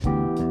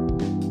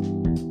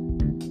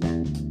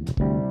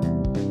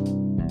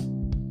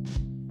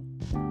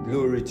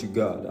to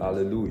God.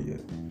 Hallelujah.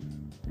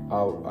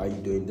 How are you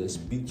doing this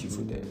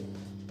beautiful day?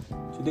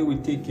 Today we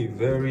take a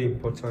very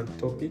important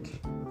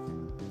topic,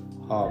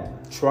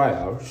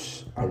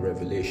 trials and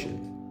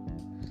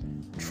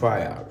revelation.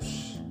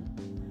 Trials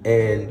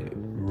and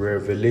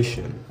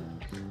revelation.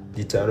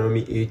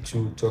 Deuteronomy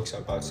 8:2 talks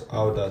about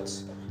how that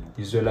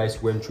the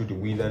Israelites went through the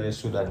wilderness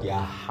so that their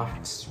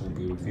hearts will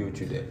be revealed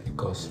to them,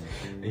 because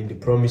in the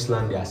promised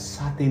land there are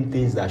certain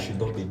things that should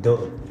not be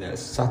done. There are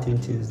certain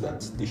things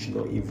that they should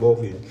not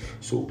evolve in.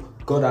 So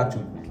God had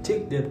to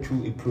take them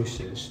through a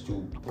process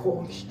to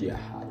purge their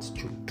hearts,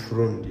 to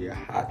prune their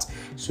hearts,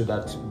 so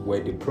that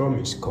when the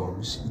promise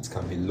comes, it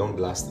can be long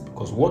lasting.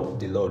 Because what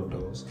the Lord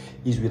does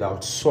is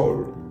without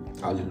sorrow.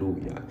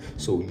 Hallelujah.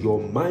 So your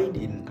mind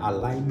in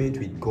alignment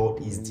with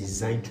God is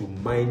designed to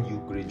mine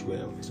you great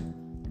wealth.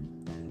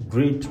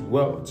 Great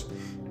wealth.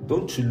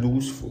 Don't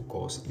lose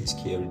focus in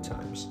scary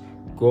times.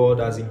 God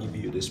hasn't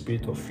given you the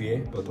spirit of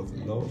fear, but of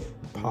love,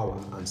 power,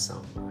 and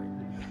sound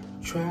mind.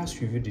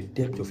 Trials reveal the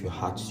depth of your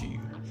heart to you.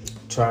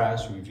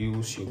 Trials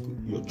reveals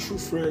your true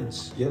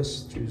friends.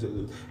 Yes,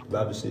 the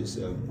Bible says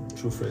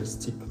true friends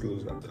stick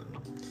closer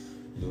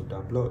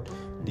than blood.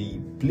 The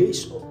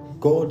place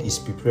God is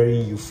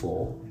preparing you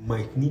for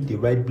might need the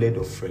right blend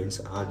of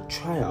friends, and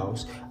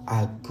trials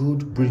are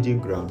good breeding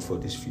ground for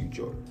this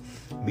future.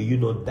 May you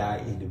not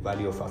die in the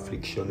valley of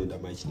affliction in the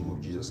mighty name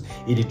of Jesus.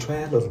 In the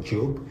trial of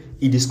Job,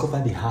 he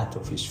discovered the heart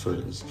of his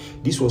friends.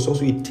 This was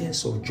also a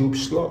test of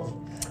Job's love.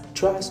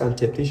 Trials and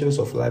temptations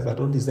of life are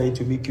not designed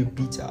to make you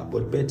bitter,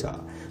 but better.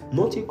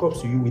 Nothing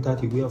comes to you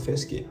without a way of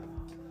escape.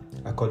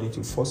 According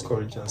to 1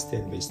 Corinthians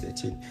 10 verse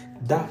 13,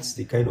 that's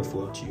the kind of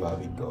wealth you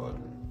have in God.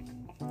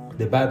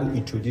 The Bible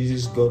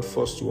introduces God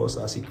first to us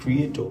as a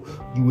creator.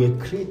 You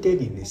were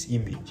created in his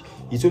image.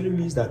 It only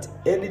means that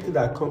anything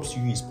that comes to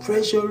you is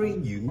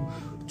pressuring you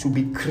to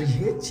be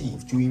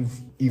creative, to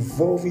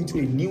evolve into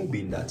a new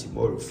being that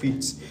tomorrow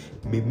fits.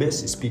 May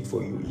mercy speak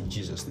for you in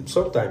Jesus' name.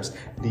 Sometimes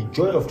the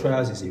joy of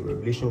trials is a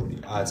revelation of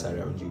the hearts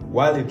around you.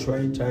 While in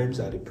trying times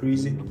at the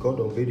prison, God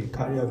unveiled the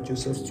carrier of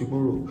Joseph's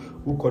tomorrow,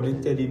 who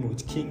connected him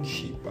with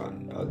kingship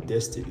and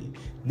destiny.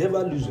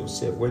 Never lose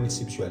yourself when it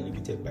seems you are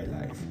limited by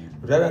life.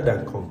 Rather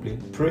than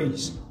complain,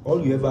 praise.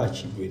 All you ever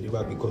achieved were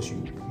never because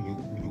you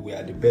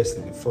were the best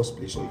in the first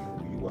place, or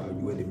you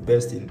were the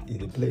best in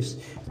the place,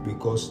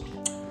 because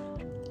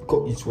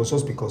it was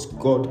just because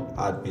God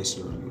had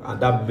mercy on you, and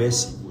that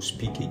mercy will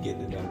speak again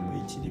in the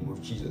mighty name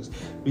of Jesus.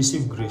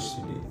 Receive grace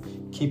today.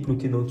 Keep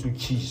looking unto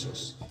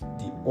Jesus,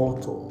 the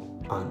author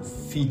and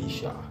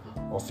finisher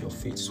of your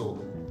faith. So,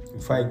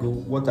 if I go,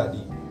 what are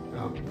the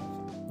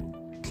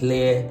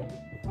clear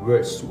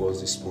words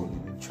towards this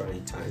morning in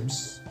trying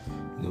times?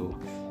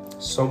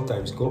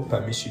 Sometimes God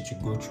permits you to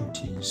go through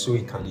things so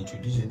He can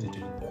introduce you to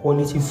the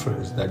quality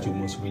friends that you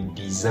must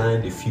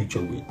redesign the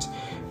future with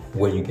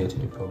when you get to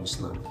the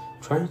promised land.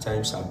 Trying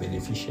times are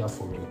beneficial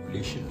for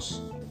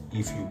revelations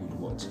if you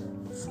would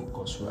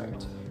focus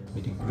right.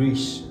 May the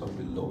grace of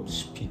the Lord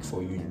speak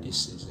for you in this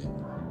season.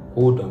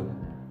 Hold on,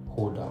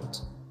 hold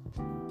out.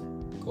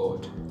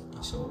 God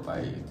is all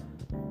by you.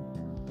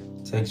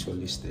 Thanks for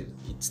listening.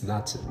 It's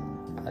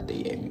Nathan at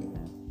the MU.